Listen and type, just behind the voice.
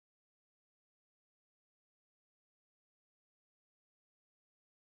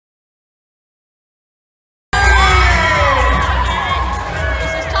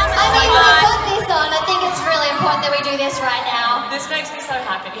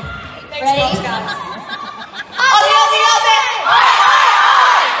Thanks, Ready? guys. Aussie, Aussie, Aussie!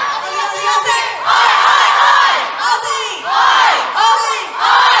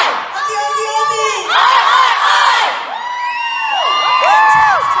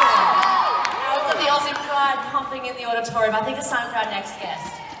 In the auditorium. I think it's time for our next guest.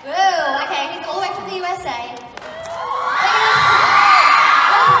 Woo, okay, he's all the way from the USA. Just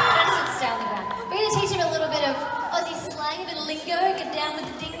stay on the ground. We're going to teach him a little bit of Aussie slang, a bit of lingo, get down with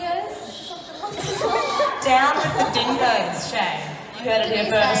the dingoes. Down with the dingoes, Shay. You heard it here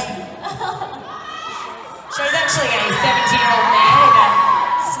first. Shay's actually a 70-year-old man in a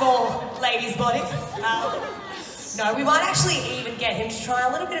small lady's body. No, we might actually even get him to try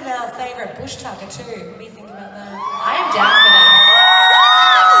a little bit of our favourite bush tucker too. What do you think about that? I am down for that.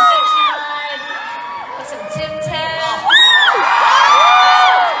 Put some Tim Tams.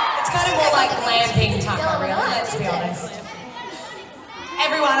 It's kind of more like glamping tucker, really, let's be honest.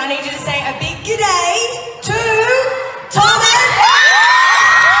 Everyone, I need you to say a big g'day to Thomas!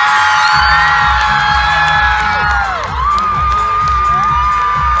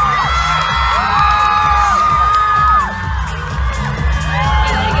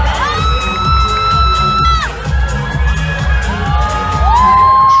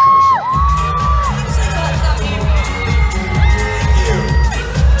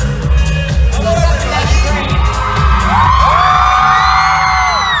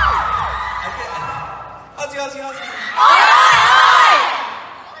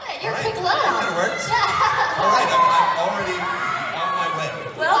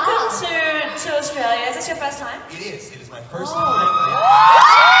 Australia. Is this your first time? It is. It is my first time. All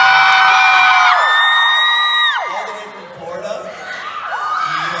the way from Florida.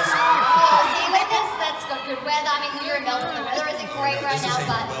 See, that's got good weather. I mean, you're in Melbourne. The weather isn't great right now, but this is a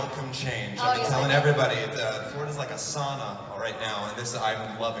welcome change. I've been telling everybody, Florida's like a sauna right now, and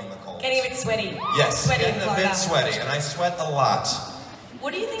I'm loving the cold. Getting a bit sweaty. Yes, sweaty getting a bit sweaty, and I sweat a lot.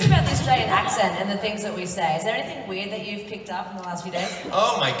 What do you think about the Australian accent and the things that we say? Is there anything weird that you've picked up in the last few days?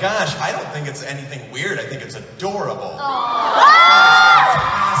 Oh my gosh, I don't think it's anything weird. I think it's adorable. Oh. It's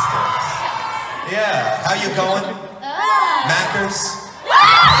fantastic. Yeah, how you going? Mackers?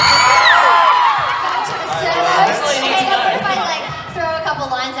 What if I throw a couple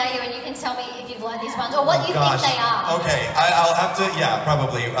lines at you and you can tell me if you've learned these ones or what you think they are? Okay, I'll have to,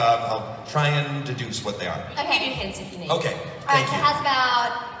 probably. I'll try and deduce what they are. Okay. Give you hints if you need. Okay. Alright, so how's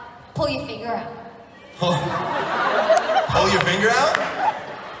about pull your finger out? Pull your finger out?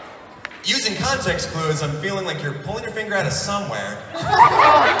 Using context clues, I'm feeling like you're pulling your finger out of somewhere.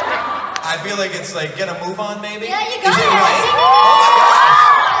 I feel like it's like get a move on, maybe? Yeah, you got it. Right? Oh my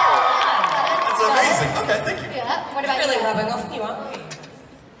gosh! That's amazing. Okay, thank you. Yeah. What about really you? rubbing off on you, aren't we?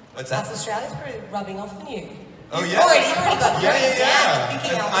 What's that? South Australia's pretty rubbing off on you. Oh yeah? You already got Yeah.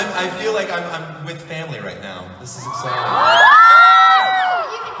 I feel like I'm with family right now. This is exciting.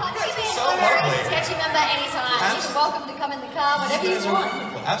 You can come to me So or lovely. a sketchy member anytime. You're welcome to come in the car, whatever you want.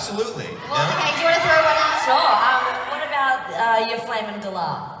 Absolutely. Well, okay, do you want to throw one out? Sure. What about your flamin'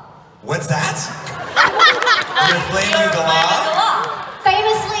 galah? What's that? Your flaming galah?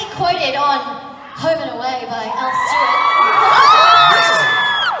 Famously quoted on Home and Away by Al Stewart. Really?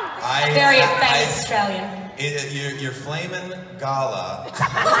 Very famous Australian. Your flamin' gala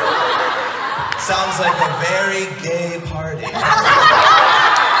sounds like a very gay party. And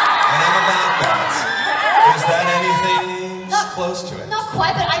I'm about that. Is that anything close to it? Not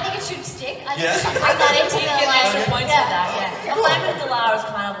quite, but I think it should stick. I think Yeah. you should bring that into the Extra points for that, yeah. yeah. A flamin' galah is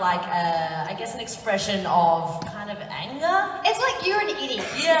kind of like, I guess, an expression of kind of anger. It's like you're an idiot.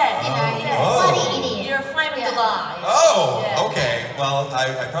 Yeah. You know, you're a Oh. bloody idiot. You're a flamin' galah. Oh, Yeah. okay. Well,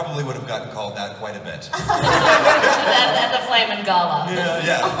 I probably would have gotten called that quite a bit. And the flamin' galah.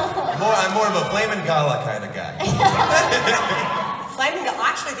 Yeah. I'm more of a flamin' gala kind of guy. Flaming galah. I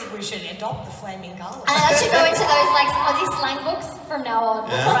actually think we should adopt the flaming galah. And I should go into those like Aussie slang books from now on.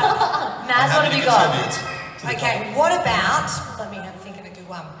 Yeah. Maz, what have you got? Okay, what about, let me think of a good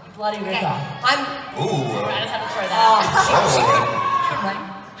one. Bloody Ripper. Okay, Ooh. I just had to throw that Oh, out.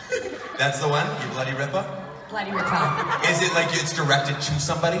 That's the one? You bloody ripper? Bloody Ripper. Is it like it's directed to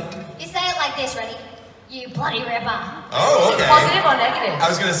somebody? You say it like this, ready? You bloody ripper. Oh, okay. Positive or negative? I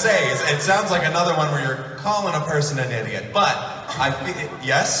was gonna say, it sounds like another one where you're calling a person an idiot, but I feel,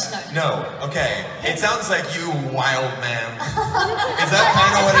 yes? No. Okay. It sounds like you wild man. Is that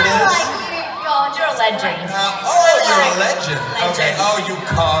kind of what it is? Like You're a legend. You're a legend. Okay. Oh, you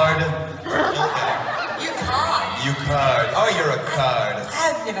card. Okay. You can't. You card. Oh, you're a card.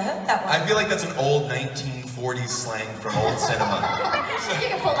 I've never heard that one. I feel like that's an old 1940s slang from old cinema. You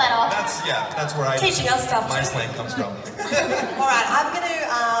can pull that off. That's where Teaching us stuff my too. slang comes from. All right, I'm going to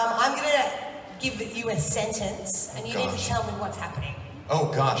give you a sentence, and you need to tell me what's happening.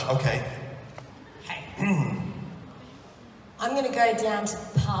 Oh gosh, okay. Okay. I'm gonna go down to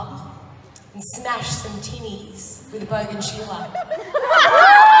the pub and smash some tinnies with a Bogan Sheila. Do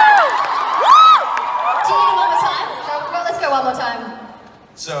you need it one more time? Let's go one more time.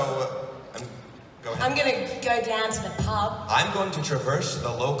 So, go ahead. I'm gonna go down to the pub. I'm going to traverse the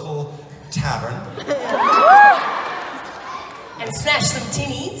local tavern. And smash some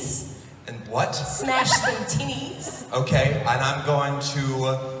tinnies. And what? Smash some tinnies. Okay, and I'm going to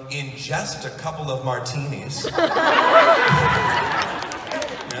ingest a couple of martinis.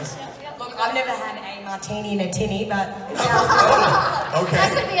 Yes? Look, I've never had a martini in a tinny, but it sounds Okay.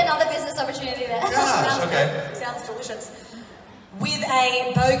 That could be another business opportunity there. Gosh, okay. Sounds delicious. With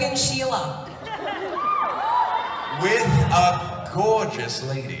a Bogan Sheila. With a gorgeous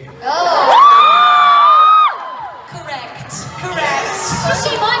lady. Oh. Correct. Well,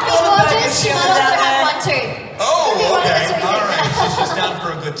 she might be gorgeous, she might also have one too. Oh, Could be one of okay. the two. All right. She's just down for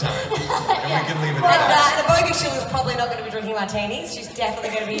a good time. And we can leave it at that. And a Bogan Sheila's probably not going to be drinking martinis. She's definitely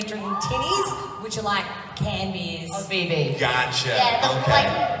going to be drinking tinnies, which are like can beers. Or BB. Gotcha. Yeah, Okay. like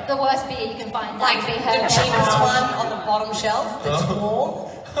the worst beer you can find. Like That would be the her cheapest favorite. one on the bottom shelf that's warm.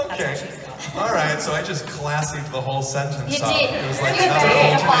 Okay. That's what she's got. All right. So I just classied the whole sentence You up. did. It was like You another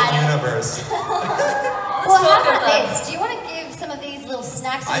very alternate defiant. universe. Well, how about this? Do you want to give some of these little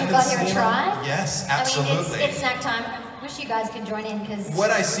snacks that I've you've been got here a seeing try? them. Yes, I mean, absolutely. it's snack time. I wish you guys could join in because What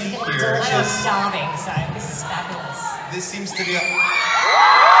I see here I am is starving, so this is fabulous. this seems to be a.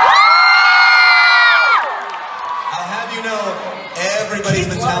 I'll have you know, everybody's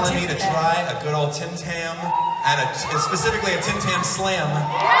been Kids love telling me to Tim Tam. try a good old Tim Tam, and specifically a Tim Tam Slam.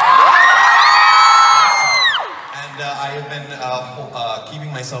 And I have been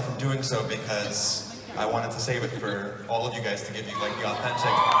keeping myself from doing so because I wanted to save it for all of you guys to give you like the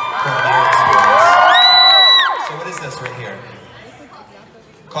authentic premiere experience. So what is this right here?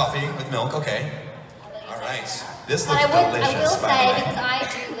 Coffee with milk, okay. All right. This looks I will delicious, by say, the way. because I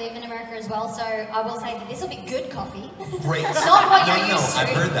do live in America as well, so I will say that this will be good coffee. Great. Not what no, you're no, used to. I've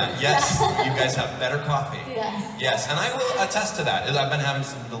heard that. Yes, you guys have better coffee. Yes. Yes, and I will attest to that. I've been having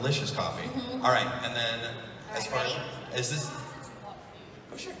some delicious coffee. Mm-hmm. All right, and then as far ready? as this,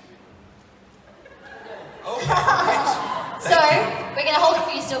 oh sure. Oh, great. So, Thank you. we're going to hold it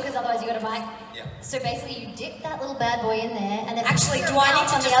for you still because otherwise you've got to bite. Yeah. So basically you dip that little bad boy in there and then Actually, put do your I need mouth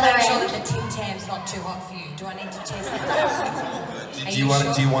to on just the other make sure end. that the Tim Tam's not too hot for you? Do I need to test that? Do you want?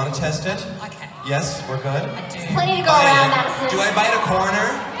 sure? Do you want to test it? Okay. Yes, we're good. I do. Plenty to go around, Madison. Do I bite a corner?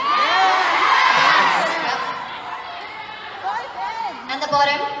 Yep. And the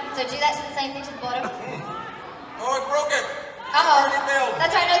bottom. So do that to the same thing to the bottom. Oh, I broke it. Uh-oh. Already failed.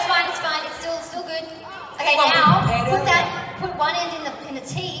 That's right, no, it's fine, it's still good. Okay, Well, now prepared put one end in the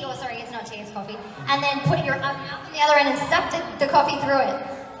tea, or sorry, it's not tea, it's coffee, and then put your mouth on the other end and suck the coffee through it.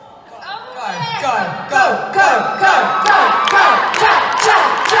 Go,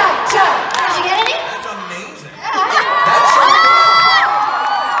 chug. Did you get any? That's amazing.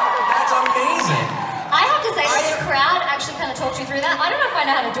 That's amazing. I have to say that the crowd actually kind of talked you through that. I don't know if I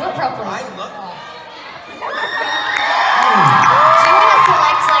know how to do it properly. I love. Do you want to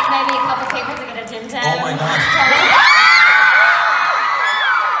select like maybe a couple people to get a Tim Tam? Oh my gosh.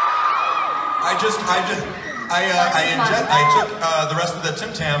 I took the rest of the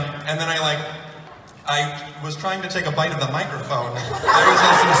Tim Tam, and then I was trying to take a bite of the microphone. I was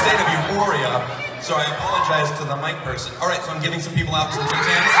in some state of euphoria, so I apologize to the mic person. All right, so I'm giving some people out some Tim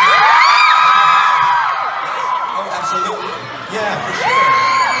Tams. Oh, absolutely. Yeah, for sure.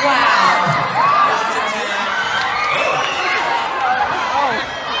 Wow. Tim Tam.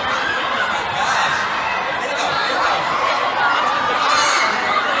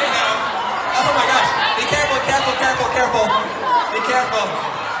 Careful. Be careful.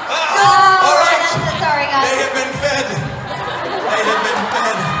 All right. Sorry, guys. They have been fed.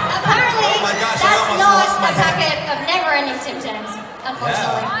 Apparently, Oh my gosh, I that's almost not lost my a packet of never-ending Tim Tams,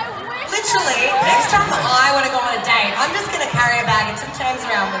 unfortunately. Literally, next time that I want to go on a date, I'm just going to carry a bag of Tim Tams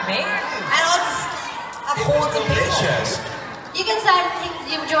around with me, and I'll just have hordes of people. Delicious. You can sign.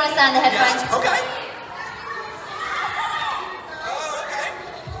 Do you want to sign the headphones? Yes. Okay.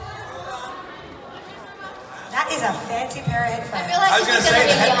 That is a fancy pair of I headphones. feel like I was this gonna is say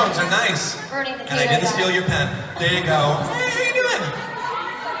the be headphones are nice, ruining the and I didn't keynote steal now. your pen. There you go. Hey, how you doing?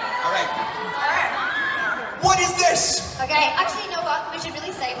 All right. What is this? Okay, actually, you know what? We should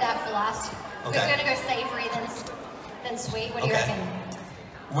really save that for last. Okay. We're going to go savory than sweet. What do you Okay. reckon?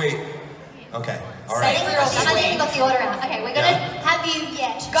 Wait. Okay. All right. Savory or I haven't even got the order out. Okay, we're going to Yeah. have you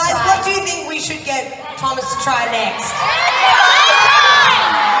yet. Guys, try. what do you think we should get Thomas to try next?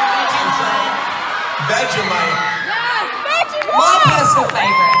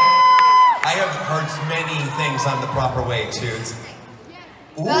 things on the proper way too.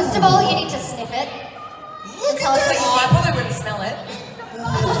 First of all, you need to sniff it. Look Tell us what you Oh, I think. probably wouldn't smell it.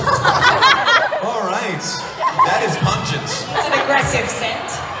 All right, that is pungent. It's an aggressive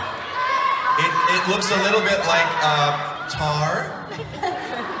scent. It looks a little bit like tar,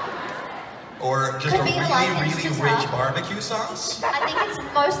 or just Could a be really, like really instant rich tar. barbecue sauce. I think it's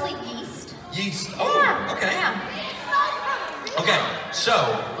mostly yeast. Yeast. Oh, Yeah, okay. yeah. Okay, so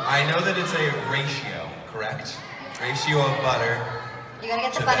I know that it's a ratio, correct? Ratio of butter. You gotta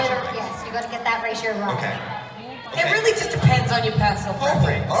get the To butter. Vegemite. Yes, you gotta get that ratio right. Okay. It really just depends on your personal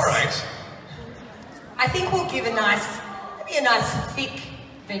preference. Oh, all right. I think we'll give maybe a nice thick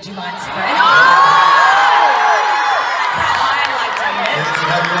Vegemite spread. Oh! That's how I like doing it.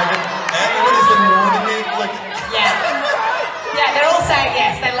 Everybody's been warning me. Like, Yeah. Yeah, they're all saying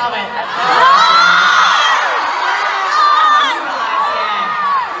yes, they love it.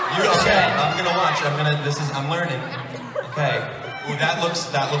 you okay? I'm gonna watch. I'm learning. Okay. Ooh, that looks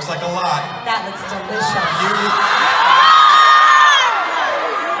like a lot. That looks delicious.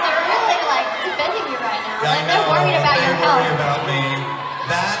 They're really like defending you right now. I Like, know, they're worried about your they worry health. about me.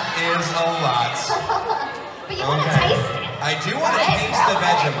 That is a lot. But you want to taste it. I do want to Right? taste the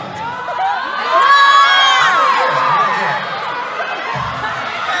Vegemite.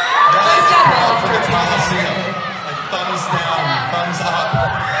 Thumbs down, Rob. For the Coliseum. Like thumbs down, thumbs up.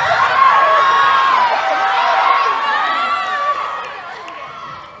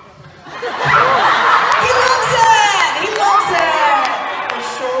 He loves it! He loves it!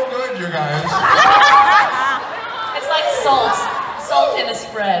 It's so good, you guys. It's like salt. Salt in a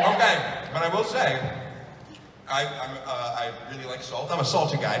spread. Okay, but I will say, I really like salt. I'm a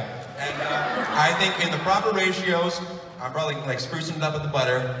salty guy, and I think in the proper ratios, I'm probably like sprucing it up with the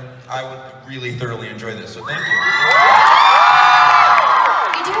butter. I would really thoroughly enjoy this. So thank you.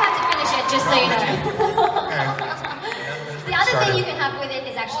 You do have to finish it, just so you know. Okay. The other thing you can have with it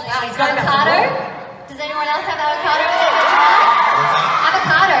is actually Wow, he's going back to avocado. work. Does anyone else have avocado with their Vegemite? What's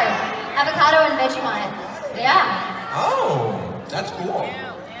that? Avocado and Vegemite. Yeah, Oh, that's cool.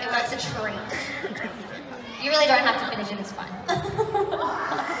 it works a treat. You really don't have to finish it, it's fine.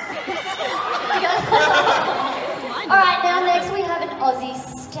 Alright, now next we have an Aussie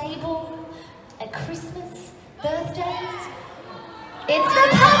staple at Christmas, birthdays. It's the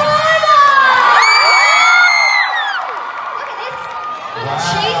panorama! Look at this. From the Wow.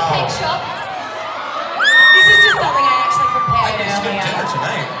 Cheesecake Shop. This is just something I actually I prepared can skip earlier. dinner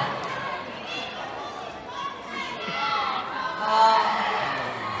tonight.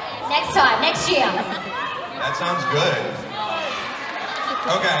 Next time, next year. That sounds good.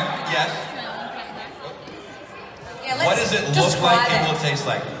 Okay, yes. Yeah, let's What does it look describe like and it. will taste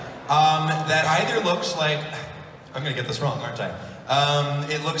like? That either looks like, I'm gonna get this wrong, aren't I?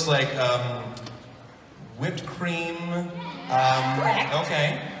 It looks like whipped cream. Correct.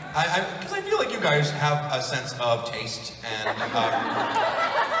 Okay. Because I feel like you guys have a sense of taste and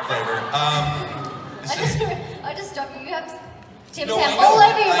flavor. I just stopped you. You have Tim No, Tam I know, all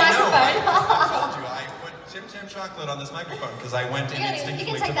over your I know. microphone. I told you, I put Tim Tam chocolate on this microphone because I went in You instinctively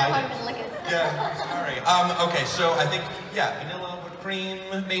can to take that bite home it. and lick it. Yeah, sorry. Okay, so I think, yeah, vanilla whipped cream,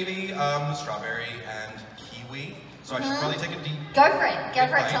 maybe, strawberry and kiwi. So I should probably take a deep. Go for it. Go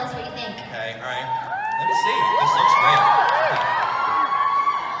for it. Right. Tell us what you think. Okay, all right. Let me see. This looks great.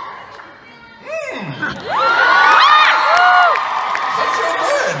 That's so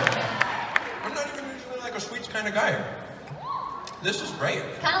good. I'm not even usually like a sweets kind of guy. This is great.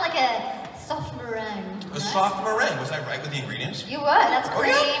 It's kind of like a soft meringue. A soft meringue. Was I right with the ingredients? You were. That's Oh,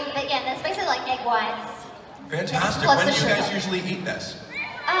 cream. yeah? But yeah, that's basically like egg whites. Fantastic. Lots When of do you guys sugar. usually eat this?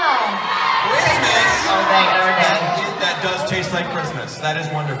 Oh. Christmas! Okay. That does taste like Christmas. That is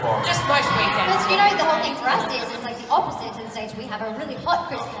wonderful. Just most weekends. Because you know the whole thing for us is it's like the opposite in the States. We have a really hot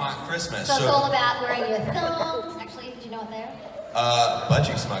Christmas. Hot Christmas. So it's all about wearing your thumbs. Actually, did you know what they are?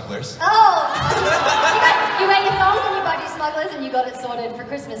 Budgie smugglers. Oh! you wear your thongs and your budgie smugglers and you got it sorted for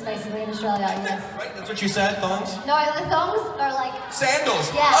Christmas basically in Australia, yes. Right? That's what you said, thongs? No, the thongs are like...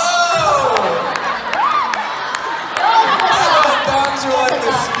 Sandals. Yeah. Oh! Thongs are like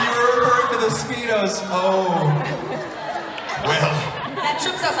That's the you were referring to the Speedos. Oh. Well. That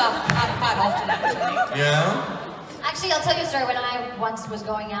trips us up quite often, actually. Yeah? Actually, I'll tell you a story. When I once was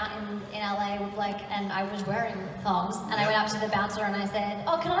going out in LA with and I was wearing thongs, and I went up to the bouncer and I said,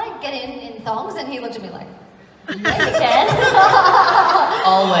 "Oh, can I get in thongs?" And he looked at me like, "Yeah, you can."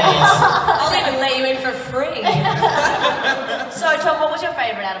 Always. I'll even let you in for free. So, Tom, what was your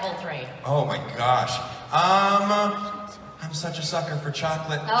favorite out of all three? Oh my gosh. I'm such a sucker for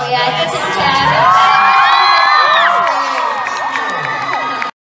chocolate. Oh yeah, it's a Tim Tam.